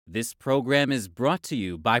This program is brought to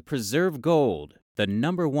you by Preserve Gold, the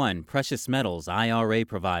 #1 precious metals IRA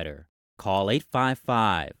provider. Call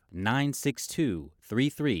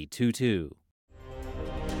 855-962-3322.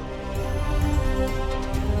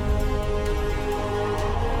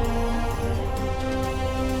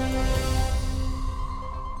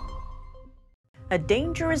 A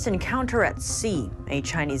dangerous encounter at sea. A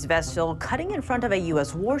Chinese vessel cutting in front of a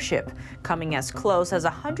U.S. warship, coming as close as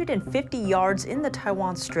 150 yards in the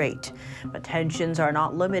Taiwan Strait. But tensions are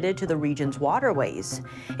not limited to the region's waterways.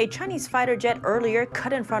 A Chinese fighter jet earlier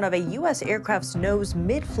cut in front of a U.S. aircraft's nose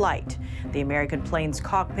mid-flight. The American plane's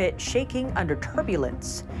cockpit shaking under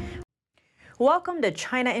turbulence. Welcome to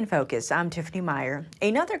China in Focus. I'm Tiffany Meyer.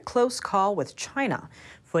 Another close call with China.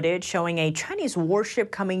 Footage showing a Chinese warship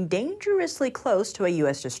coming dangerously close to a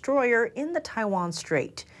U.S. destroyer in the Taiwan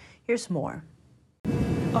Strait. Here's more.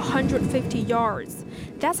 150 yards.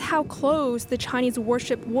 That's how close the Chinese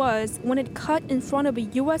warship was when it cut in front of a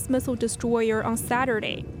U.S. missile destroyer on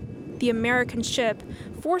Saturday. The American ship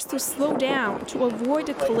forced to slow down to avoid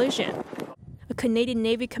a collision. A Canadian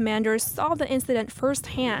Navy commander saw the incident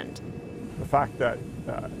firsthand. The fact that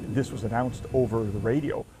this was announced over the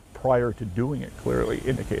radio prior to doing it clearly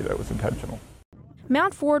indicated that it was intentional.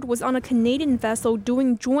 Mount Ford was on a Canadian vessel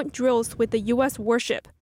doing joint drills with the U.S. warship.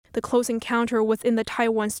 The close encounter was in the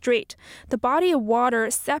Taiwan Strait, the body of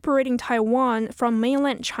water separating Taiwan from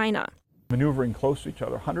mainland China. Maneuvering close to each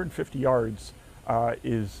other, 150 yards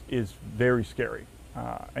is very scary.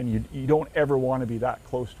 And you don't ever want to be that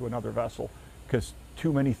close to another vessel because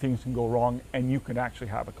too many things can go wrong and you can actually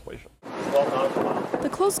have a collision. The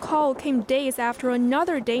close call came days after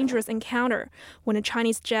another dangerous encounter when a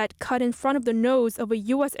Chinese jet cut in front of the nose of a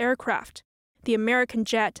U.S. aircraft, the American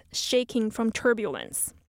jet shaking from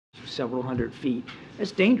turbulence. Several hundred feet.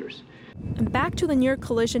 That's dangerous. And back to the near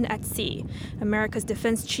collision at sea. America's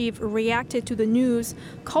defense chief reacted to the news,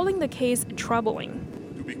 calling the case troubling.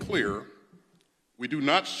 To be clear, we do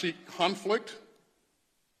not seek conflict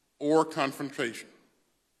or confrontation.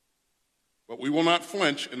 But we will not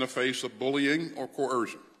flinch in the face of bullying or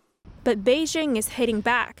coercion. But Beijing is hitting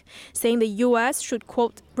back, saying the U.S. should,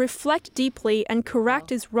 quote, reflect deeply and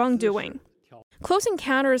correct its wrongdoing. Close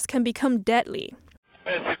encounters can become deadly.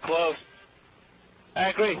 It's too close. I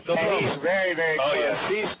agree. Go close. Very, very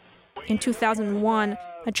close. Yes. In 2001,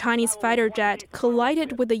 a Chinese fighter jet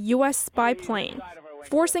collided with a U.S. spy plane,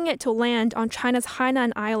 forcing it to land on China's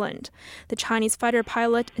Hainan Island. The Chinese fighter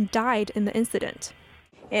pilot died in the incident.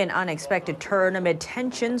 An unexpected turn amid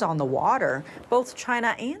tensions on the water. Both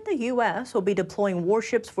China and the U.S. will be deploying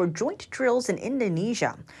warships for joint drills in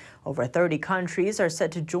Indonesia. Over 30 countries are set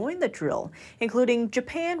to join the drill, including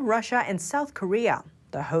Japan, Russia, and South Korea.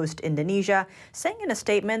 The host, Indonesia, saying in a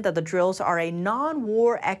statement that the drills are a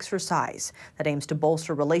non-war exercise that aims to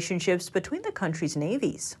bolster relationships between the countries'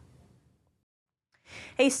 navies.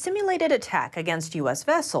 A simulated attack against U.S.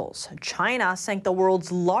 vessels. China sank the world's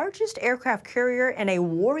largest aircraft carrier in a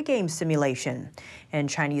war game simulation. And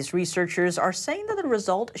Chinese researchers are saying that the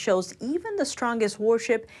result shows even the strongest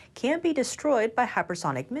warship can be destroyed by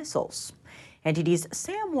hypersonic missiles. NTD's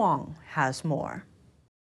Sam Wong has more.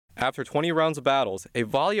 After 20 rounds of battles, a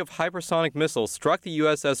volley of hypersonic missiles struck the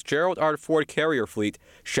USS Gerald R. Ford carrier fleet,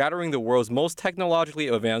 shattering the world's most technologically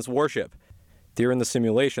advanced warship. During the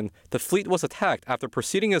simulation, the fleet was attacked after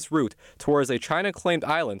proceeding its route towards a China-claimed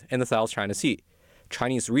island in the South China Sea.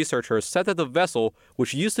 Chinese researchers said that the vessel,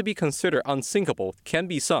 which used to be considered unsinkable, can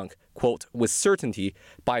be sunk, quote, with certainty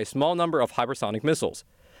by a small number of hypersonic missiles.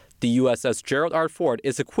 The USS Gerald R. Ford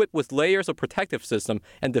is equipped with layers of protective system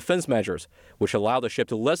and defense measures, which allow the ship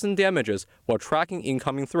to lessen damages while tracking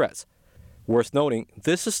incoming threats. Worth noting,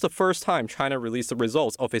 this is the first time China released the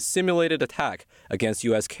results of a simulated attack against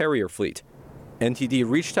U.S. carrier fleet. NTD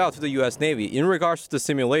reached out to the U.S. Navy in regards to the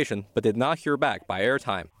simulation, but did not hear back by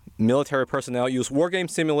airtime. Military personnel use wargame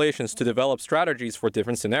simulations to develop strategies for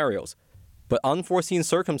different scenarios. But unforeseen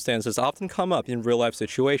circumstances often come up in real-life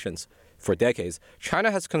situations. For decades, China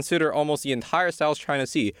has considered almost the entire South China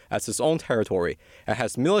Sea as its own territory and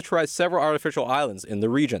has militarized several artificial islands in the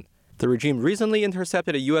region. The regime recently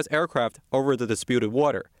intercepted a U.S. aircraft over the disputed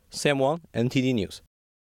water. Sam Wang, NTD News.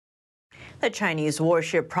 The Chinese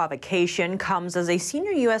warship provocation comes as a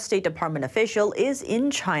senior U.S. State Department official is in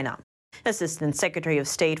China. Assistant Secretary of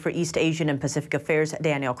State for East Asian and Pacific Affairs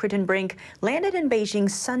Daniel Crittenbrink landed in Beijing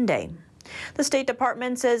Sunday. The State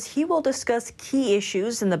Department says he will discuss key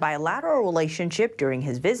issues in the bilateral relationship during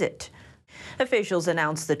his visit. Officials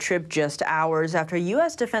announced the trip just hours after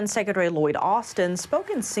U.S. Defense Secretary Lloyd Austin spoke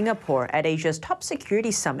in Singapore at Asia's top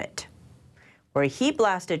security summit. where he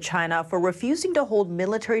blasted China for refusing to hold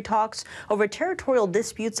military talks over territorial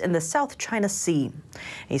disputes in the South China Sea.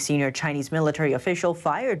 A senior Chinese military official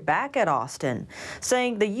fired back at Austin,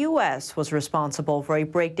 saying the U.S. was responsible for a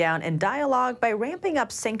breakdown in dialogue by ramping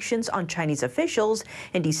up sanctions on Chinese officials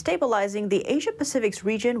and destabilizing the Asia-Pacific's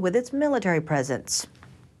region with its military presence.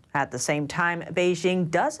 At the same time,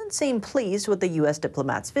 Beijing doesn't seem pleased with the U.S.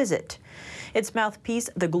 diplomat's visit. Its mouthpiece,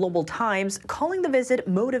 the Global Times, calling the visit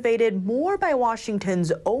motivated more by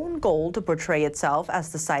Washington's own goal to portray itself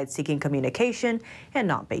as the side seeking communication and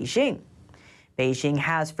not Beijing. Beijing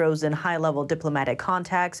has frozen high-level diplomatic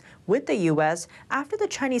contacts with the U.S. after the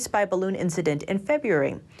Chinese spy balloon incident in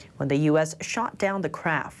February, when the U.S. shot down the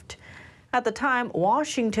craft. At the time,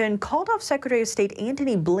 Washington called off Secretary of State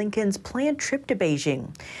Antony Blinken's planned trip to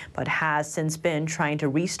Beijing, but has since been trying to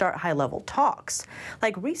restart high-level talks,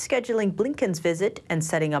 like rescheduling Blinken's visit and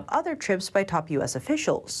setting up other trips by top U.S.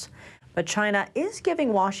 officials. But China is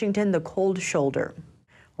giving Washington the cold shoulder.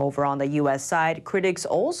 Over on the U.S. side, critics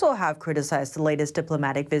also have criticized the latest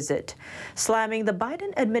diplomatic visit, slamming the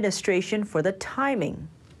Biden administration for the timing,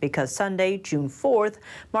 because Sunday, June 4th,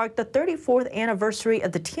 marked the 34th anniversary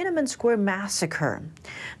of the Tiananmen Square massacre.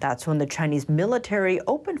 That's when the Chinese military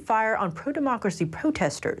opened fire on pro-democracy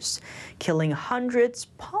protesters, killing hundreds,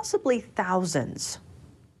 possibly thousands.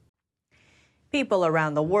 People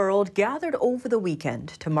around the world gathered over the weekend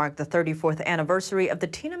to mark the 34th anniversary of the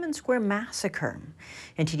Tiananmen Square massacre.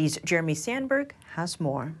 NTD's Jeremy Sandberg has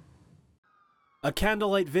more. A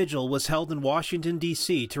candlelight vigil was held in Washington,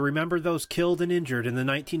 D.C. to remember those killed and injured in the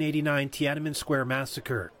 1989 Tiananmen Square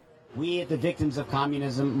massacre. We at the Victims of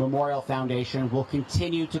Communism Memorial Foundation will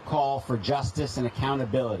continue to call for justice and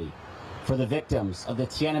accountability for the victims of the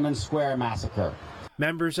Tiananmen Square massacre.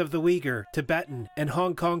 Members of the Uyghur, Tibetan, and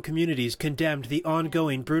Hong Kong communities condemned the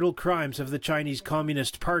ongoing brutal crimes of the Chinese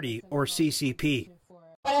Communist Party, or CCP.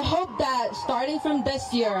 But I hope that starting from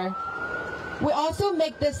this year, we also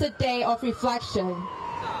make this a day of reflection,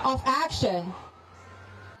 of action.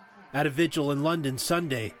 At a vigil in London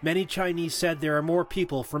Sunday, many Chinese said there are more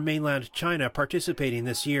people from mainland China participating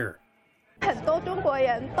this year. A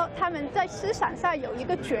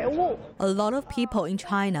lot of people in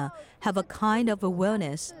China have a kind of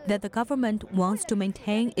awareness that the government wants to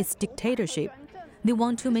maintain its dictatorship. They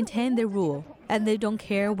want to maintain their rule, and they don't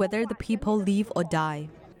care whether the people live or die.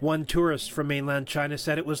 One tourist from mainland China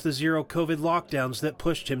said it was the zero-COVID lockdowns that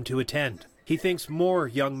pushed him to attend. He thinks more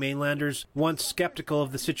young mainlanders, once skeptical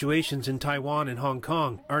of the situations in Taiwan and Hong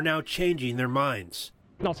Kong, are now changing their minds.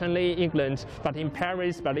 Not only in England, but in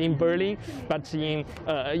Paris, but in Berlin, but in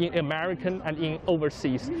America and in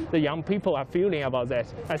overseas. The young people are feeling about that.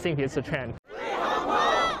 I think it's a trend.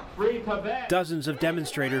 Dozens of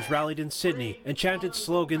demonstrators rallied in Sydney and chanted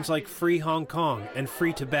slogans like Free Hong Kong and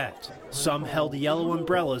Free Tibet. Some held yellow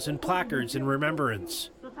umbrellas and placards in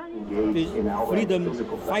remembrance. The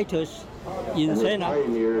freedom fighters in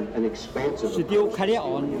China still carry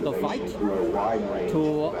on the fight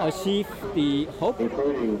to achieve the hope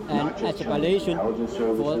and aspiration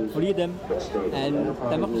for freedom and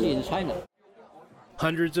democracy in China.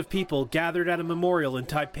 Hundreds of people gathered at a memorial in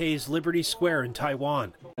Taipei's Liberty Square in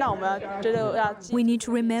Taiwan. We need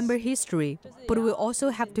to remember history, but we also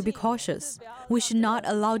have to be cautious. We should not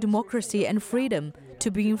allow democracy and freedom to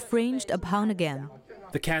be infringed upon again.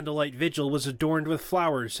 The candlelight vigil was adorned with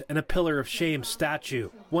flowers and a Pillar of Shame statue.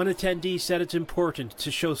 One attendee said it's important to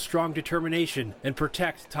show strong determination and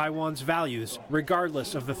protect Taiwan's values,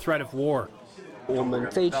 regardless of the threat of war.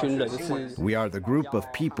 We are the group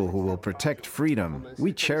of people who will protect freedom.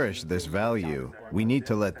 We cherish this value. We need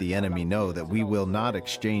to let the enemy know that we will not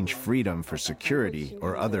exchange freedom for security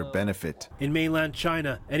or other benefit. In mainland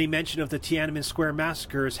China, any mention of the Tiananmen Square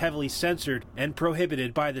massacre is heavily censored and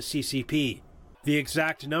prohibited by the CCP. The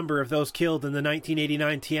exact number of those killed in the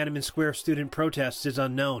 1989 Tiananmen Square student protests is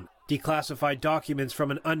unknown. Declassified documents from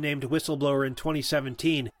an unnamed whistleblower in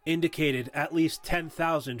 2017 indicated at least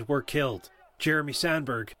 10,000 were killed. Jeremy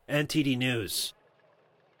Sandberg, NTD News.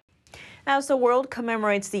 As the world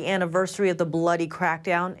commemorates the anniversary of the bloody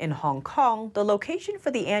crackdown in Hong Kong, the location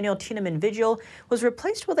for the annual Tiananmen Vigil was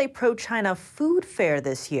replaced with a pro-China food fair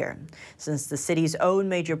this year. Since the city's own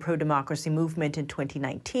major pro-democracy movement in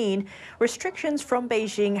 2019, restrictions from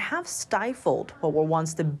Beijing have stifled what were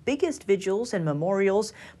once the biggest vigils and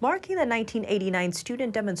memorials marking the 1989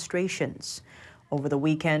 student demonstrations. Over the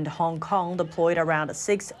weekend, Hong Kong deployed around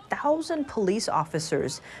 6,000 police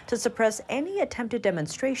officers to suppress any attempted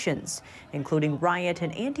demonstrations, including riot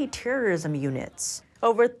and anti-terrorism units.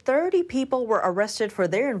 Over 30 people were arrested for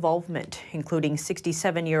their involvement, including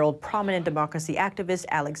 67-year-old prominent democracy activist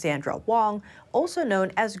Alexandra Wang, also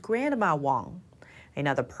known as Grandma Wang.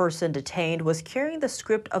 Another person detained was carrying the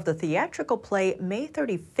script of the theatrical play May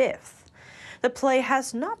 35th. The play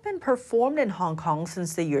has not been performed in Hong Kong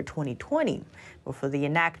since the year 2020, before the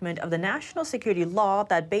enactment of the national security law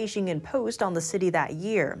that Beijing imposed on the city that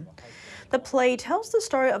year. The play tells the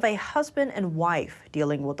story of a husband and wife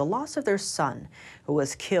dealing with the loss of their son, who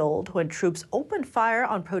was killed when troops opened fire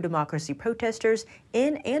on pro-democracy protesters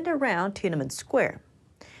in and around Tiananmen Square.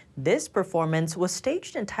 This performance was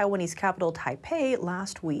staged in Taiwanese capital Taipei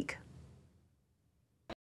last week.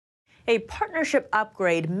 A partnership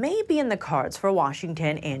upgrade may be in the cards for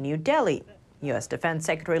Washington and New Delhi. U.S. Defense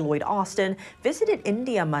Secretary Lloyd Austin visited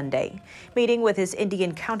India Monday. Meeting with his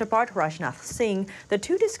Indian counterpart Rajnath Singh, the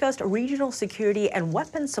two discussed regional security and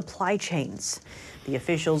weapons supply chains. The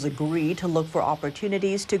officials agreed to look for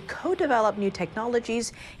opportunities to co-develop new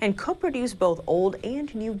technologies and co-produce both old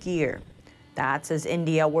and new gear. That's as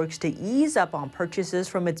India works to ease up on purchases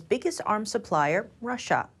from its biggest arms supplier,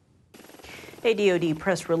 Russia. A DoD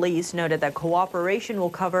press release noted that cooperation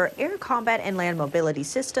will cover air combat and land mobility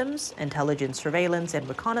systems, intelligence surveillance and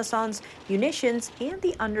reconnaissance, munitions, and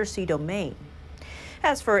the undersea domain.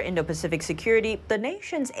 As for Indo-Pacific security, the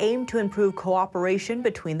nations aim to improve cooperation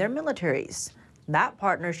between their militaries. That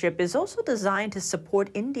partnership is also designed to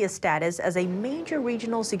support India's status as a major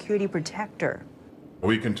regional security protector.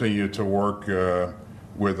 We continue to work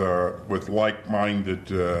with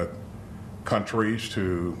like-minded countries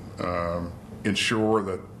to ensure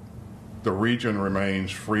that the region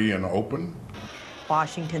remains free and open.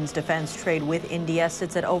 Washington's defense trade with India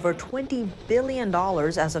sits at over $20 billion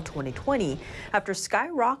as of 2020, after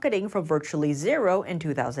skyrocketing from virtually zero in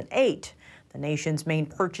 2008. The nation's main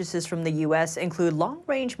purchases from the U.S. include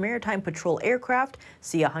long-range maritime patrol aircraft,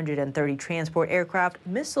 C-130 transport aircraft,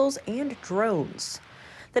 missiles, and drones.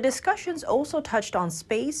 The discussions also touched on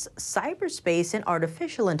space, cyberspace, and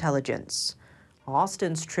artificial intelligence.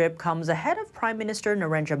 Austin's trip comes ahead of Prime Minister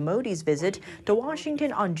Narendra Modi's visit to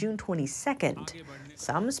Washington on June 22nd.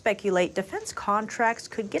 Some speculate defense contracts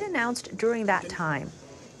could get announced during that time.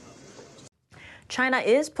 China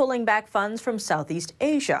is pulling back funds from Southeast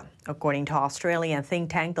Asia. According to Australian think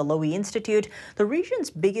tank the Lowy Institute, the region's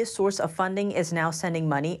biggest source of funding is now sending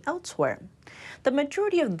money elsewhere. The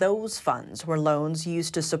majority of those funds were loans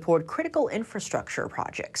used to support critical infrastructure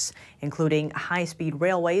projects, including high-speed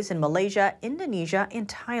railways in Malaysia, Indonesia, and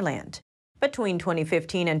Thailand. Between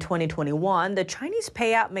 2015 and 2021, the Chinese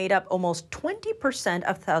payout made up almost 20%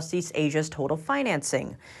 of Southeast Asia's total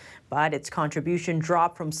financing. But its contribution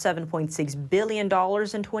dropped from $7.6 billion in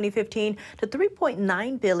 2015 to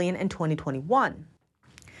 $3.9 billion in 2021.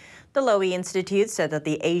 The Lowy Institute said that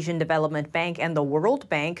the Asian Development Bank and the World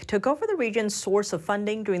Bank took over the region's source of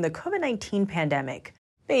funding during the COVID-19 pandemic.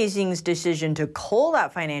 Beijing's decision to cull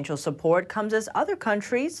that financial support comes as other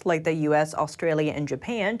countries like the U.S., Australia, and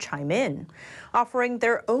Japan chime in, offering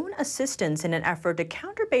their own assistance in an effort to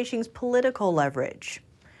counter Beijing's political leverage.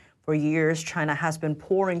 For years, China has been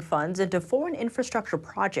pouring funds into foreign infrastructure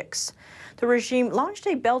projects. The regime launched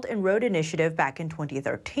a Belt and Road Initiative back in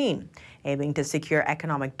 2013, aiming to secure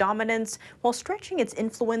economic dominance while stretching its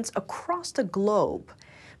influence across the globe.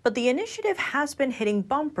 But the initiative has been hitting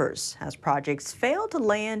bumpers as projects fail to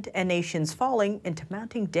land and nations falling into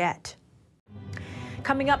mounting debt.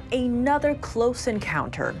 Coming up, another close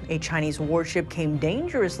encounter. A Chinese warship came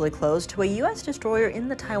dangerously close to a U.S. destroyer in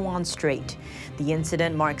the Taiwan Strait. The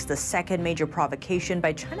incident marks the second major provocation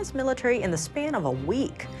by China's military in the span of a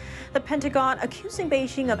week. The Pentagon accusing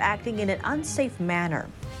Beijing of acting in an unsafe manner.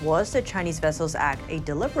 Was the Chinese vessel's act a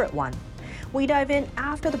deliberate one? We dive in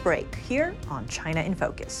after the break here on China in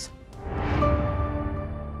Focus.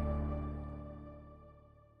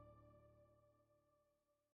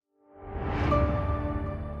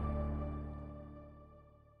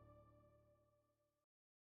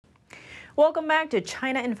 Welcome back to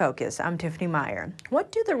China in Focus. I'm Tiffany Meyer.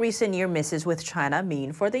 What do the recent near misses with China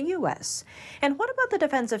mean for the U.S.? And what about the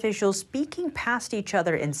defense officials speaking past each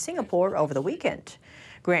other in Singapore over the weekend?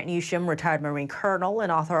 Grant Newsham, retired Marine colonel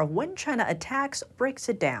and author of When China Attacks, breaks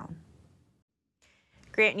it down.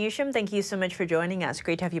 Grant Newsham, thank you so much for joining us.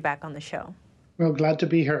 Great to have you back on the show. Well, glad to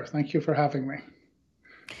be here. Thank you for having me.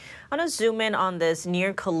 I want to zoom in on this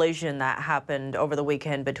near collision that happened over the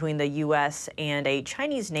weekend between the U.S. and a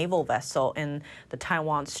Chinese naval vessel in the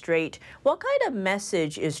Taiwan Strait. What kind of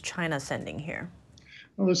message is China sending here?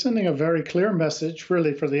 Well, they're sending a very clear message,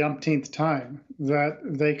 really for the umpteenth time, that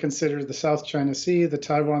they consider the South China Sea, the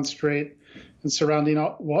Taiwan Strait, and surrounding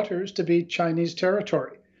waters to be Chinese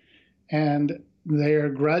territory. And they are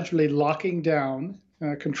gradually locking down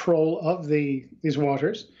control of these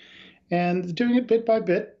waters and doing it bit by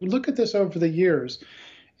bit. Look at this over the years,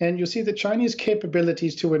 and you'll see the Chinese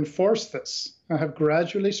capabilities to enforce this have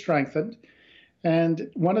gradually strengthened. And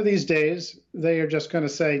one of these days, they are just going to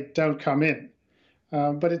say, don't come in.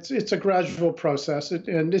 But it's a gradual process,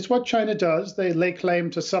 and it's what China does. They lay claim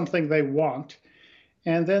to something they want,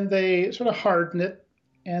 and then they sort of harden it,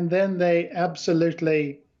 and then they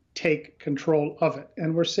absolutely take control of it.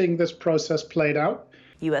 And we're seeing this process played out.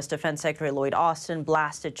 U.S. Defense Secretary Lloyd Austin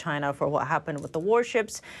blasted China for what happened with the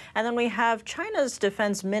warships. And then we have China's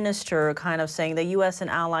defense minister kind of saying the U.S. and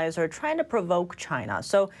allies are trying to provoke China.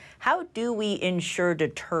 So how do we ensure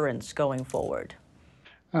deterrence going forward?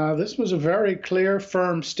 This was a very clear,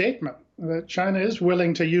 firm statement that China is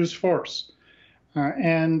willing to use force.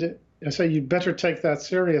 And I say you'd better take that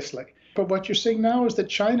seriously. But what you're seeing now is that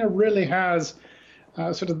China really has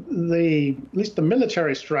sort of at least the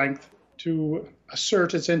military strength to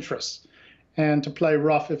assert its interests and to play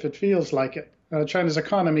rough if it feels like it. China's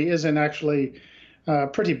economy is in actually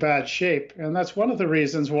pretty bad shape. And that's one of the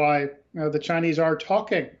reasons why the Chinese are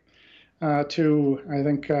talking to, I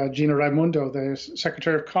think, Gina Raimondo, the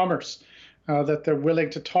Secretary of Commerce, that they're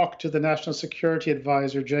willing to talk to the National Security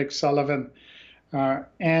Advisor, Jake Sullivan.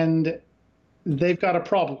 And they've got a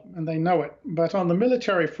problem, and they know it. But on the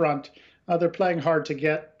military front, they're playing hard to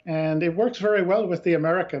get. And it works very well with the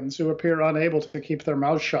Americans, who appear unable to keep their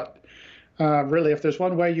mouths shut. Really, if there's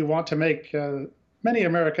one way you want to make many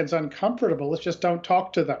Americans uncomfortable, it's just don't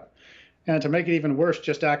talk to them. And to make it even worse,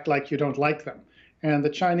 just act like you don't like them. And the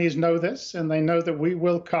Chinese know this, and they know that we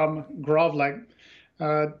will come groveling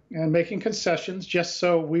and making concessions just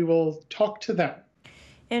so we will talk to them.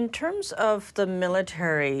 In terms of the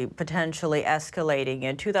military potentially escalating,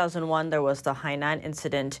 in 2001 there was the Hainan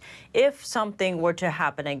incident. If something were to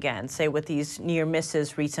happen again, say with these near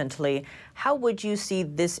misses recently, how would you see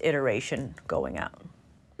this iteration going out?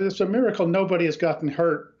 It's a miracle nobody has gotten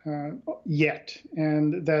hurt yet.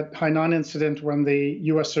 And that Hainan incident when the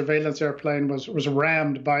U.S. surveillance airplane was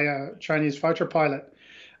rammed by a Chinese fighter pilot,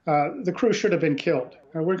 the crew should have been killed.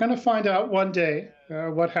 We're going to find out one day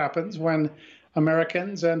what happens when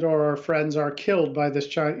Americans and or our friends are killed by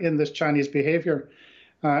this in this Chinese behavior.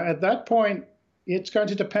 At that point, it's going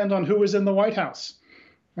to depend on who is in the White House.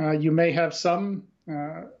 You may have some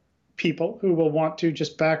people who will want to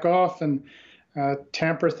just back off and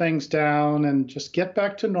tamper things down and just get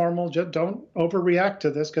back to normal. Just don't overreact to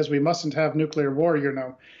this because we mustn't have nuclear war, you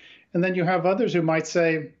know. And then you have others who might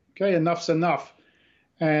say, okay, enough's enough,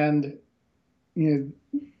 and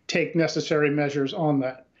take necessary measures on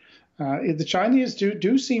that. The Chinese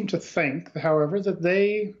do seem to think, however, that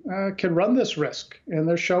they can run this risk, and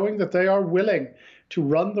they're showing that they are willing to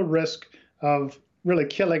run the risk of really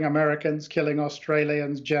killing Americans, killing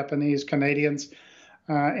Australians, Japanese, Canadians,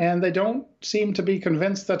 and they don't seem to be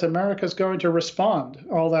convinced that America's going to respond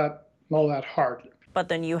all that hard. But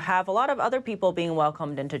then you have a lot of other people being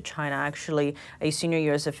welcomed into China. Actually, a senior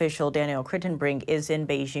U.S. official, Daniel Crittenbrink, is in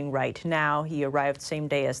Beijing right now. He arrived same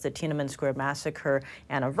day as the Tiananmen Square massacre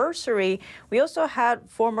anniversary. We also had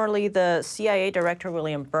formerly the CIA director,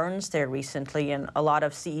 William Burns, there recently, and a lot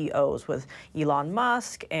of CEOs with Elon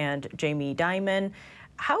Musk and Jamie Dimon.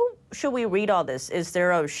 How should we read all this? Is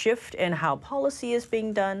there a shift in how policy is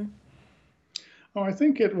being done? Oh, I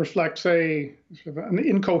think it reflects an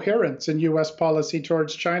incoherence in U.S. policy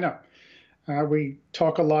towards China. We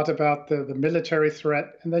talk a lot about the military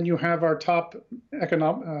threat, and then you have our top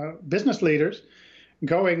business leaders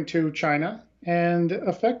going to China and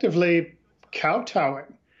effectively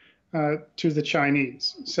kowtowing to the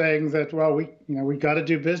Chinese, saying that, well, we got to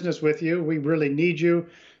do business with you. We really need you.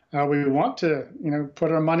 We want to,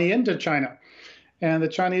 put our money into China. And the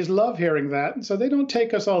Chinese love hearing that. And so they don't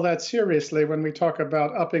take us all that seriously when we talk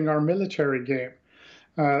about upping our military game.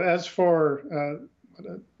 As for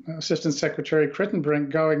Assistant Secretary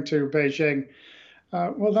Crittenbrink going to Beijing,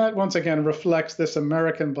 well, that once again reflects this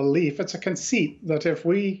American belief. It's a conceit that if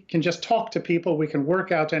we can just talk to people, we can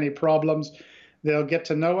work out any problems. They'll get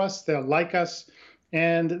to know us, they'll like us,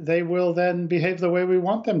 and they will then behave the way we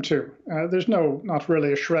want them to. There's not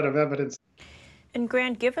really a shred of evidence. And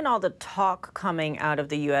Grant, given all the talk coming out of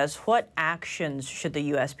the U.S., what actions should the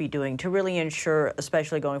U.S. be doing to really ensure,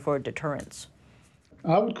 especially going forward, deterrence?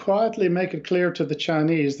 I would quietly make it clear to the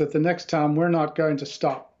Chinese that the next time we're not going to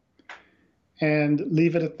stop, and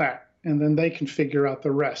leave it at that, and then they can figure out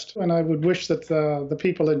the rest. And I would wish that the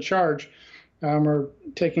people in charge are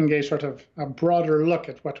taking a sort of a broader look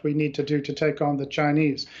at what we need to do to take on the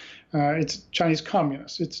Chinese. It's Chinese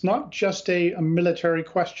communists. It's not just a military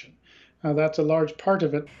question. That's a large part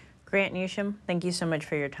of it. Grant Newsham, thank you so much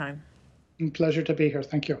for your time. Pleasure to be here.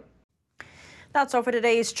 Thank you. That's all for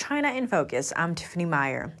today's China in Focus. I'm Tiffany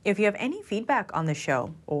Meyer. If you have any feedback on the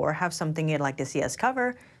show or have something you'd like to see us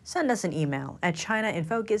cover, send us an email at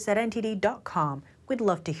chinainfocus@ntd.com. We'd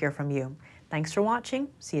love to hear from you. Thanks for watching.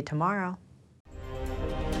 See you tomorrow.